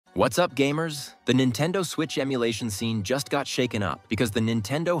What's up, gamers? The Nintendo Switch emulation scene just got shaken up because the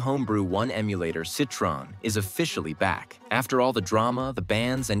Nintendo Homebrew 1 emulator, Citron, is officially back. After all the drama, the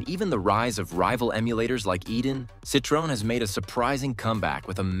bans, and even the rise of rival emulators like Eden, Citron has made a surprising comeback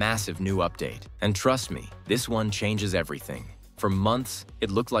with a massive new update. And trust me, this one changes everything. For months,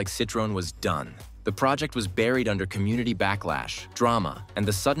 it looked like Citron was done. The project was buried under community backlash, drama, and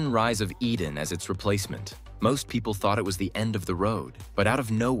the sudden rise of Eden as its replacement. Most people thought it was the end of the road, but out of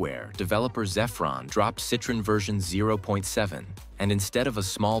nowhere, developer Citron dropped Citron version 0.7, and instead of a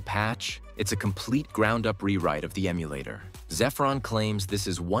small patch, it's a complete ground-up rewrite of the emulator. Citron claims this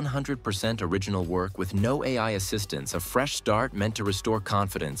is 100% original work with no AI assistance, a fresh start meant to restore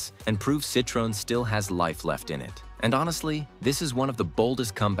confidence and prove Citron still has life left in it. And honestly, this is one of the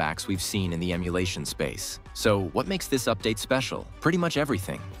boldest comebacks we've seen in the emulation space. So what makes this update special? Pretty much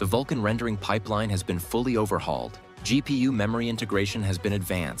everything. The Vulkan rendering pipeline has been fully overhauled, GPU memory integration has been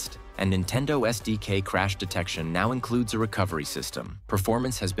advanced, and Nintendo SDK crash detection now includes a recovery system.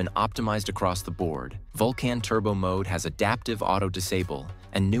 Performance has been optimized across the board. Vulkan Turbo Mode has adaptive auto-disable,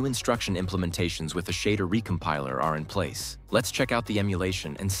 and new instruction implementations with a shader recompiler are in place. Let's check out the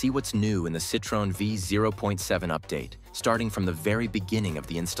emulation and see what's new in the Citron v0.7 update, starting from the very beginning of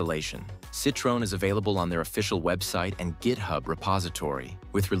the installation. Citron is available on their official website and GitHub repository,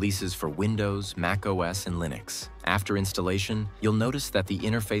 with releases for Windows, macOS, and Linux. After installation, you'll notice that the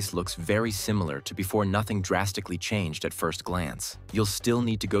interface looks very similar to before nothing drastically changed at first glance. You'll still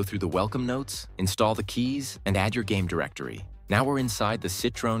need to go through the welcome notes, install the keys, and add your game directory. Now we're inside the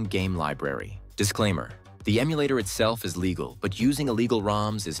Citron game library. Disclaimer: the emulator itself is legal, but using illegal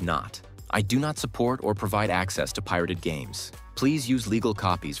ROMs is not. I do not support or provide access to pirated games. Please use legal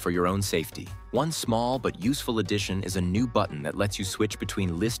copies for your own safety. One small but useful addition is a new button that lets you switch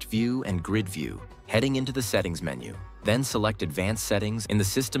between list view and grid view. Heading into the settings menu, then select Advanced Settings. In the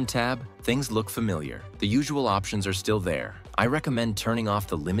System tab, things look familiar. The usual options are still there. I recommend turning off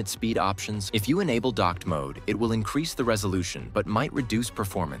the limit speed options. If you enable docked mode, it will increase the resolution but might reduce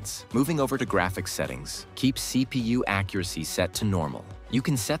performance. Moving over to graphics settings, keep CPU accuracy set to normal. You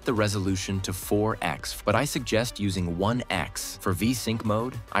can set the resolution to 4x, but I suggest using 1x. For VSync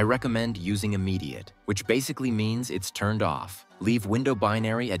mode, I recommend using immediate, which basically means it's turned off. Leave window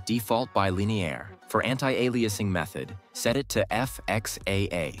binary at default bilinear. For anti-aliasing method, set it to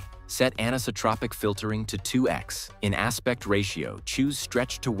FXAA. Set anisotropic filtering to 2x. In aspect ratio, choose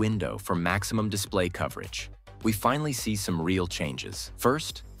stretch to window for maximum display coverage. We finally see some real changes.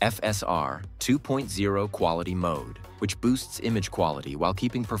 First, FSR 2.0 quality mode, which boosts image quality while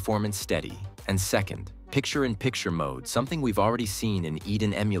keeping performance steady. And second, picture-in-picture mode, something we've already seen in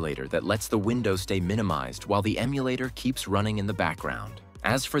Eden emulator that lets the window stay minimized while the emulator keeps running in the background.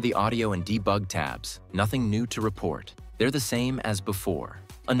 As for the audio and debug tabs, nothing new to report. They're the same as before.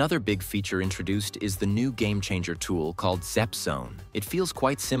 Another big feature introduced is the new game changer tool called Zep Zone. It feels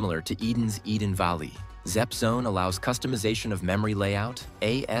quite similar to Eden's Eden Valley. Zep Zone allows customization of memory layout,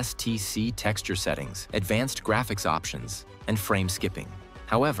 ASTC texture settings, advanced graphics options, and frame skipping.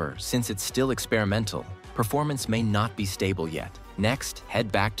 However, since it's still experimental, performance may not be stable yet. Next,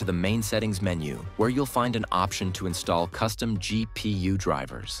 head back to the main settings menu, where you'll find an option to install custom GPU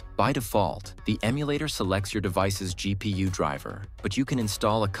drivers. By default, the emulator selects your device's GPU driver, but you can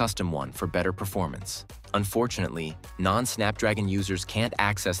install a custom one for better performance. Unfortunately, non-Snapdragon users can't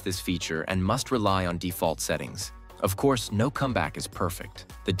access this feature and must rely on default settings. Of course, no comeback is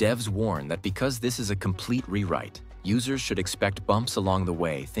perfect. The devs warn that because this is a complete rewrite, users should expect bumps along the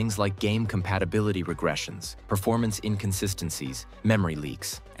way, things like game compatibility regressions, performance inconsistencies, memory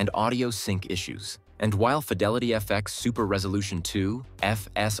leaks, and audio sync issues. And while Fidelity FX Super Resolution 2,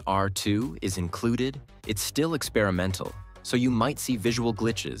 FSR2, is included, it's still experimental, so you might see visual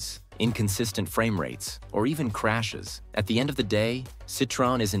glitches, inconsistent frame rates, or even crashes. At the end of the day,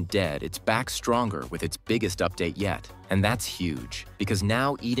 Citron isn't dead, it's back stronger with its biggest update yet. And that's huge, because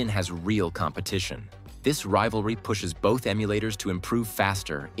now Eden has real competition. This rivalry pushes both emulators to improve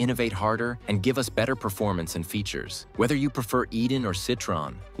faster, innovate harder, and give us better performance and features. Whether you prefer Eden or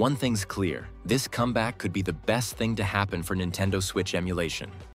Citron, one thing's clear: this comeback could be the best thing to happen for Nintendo Switch emulation.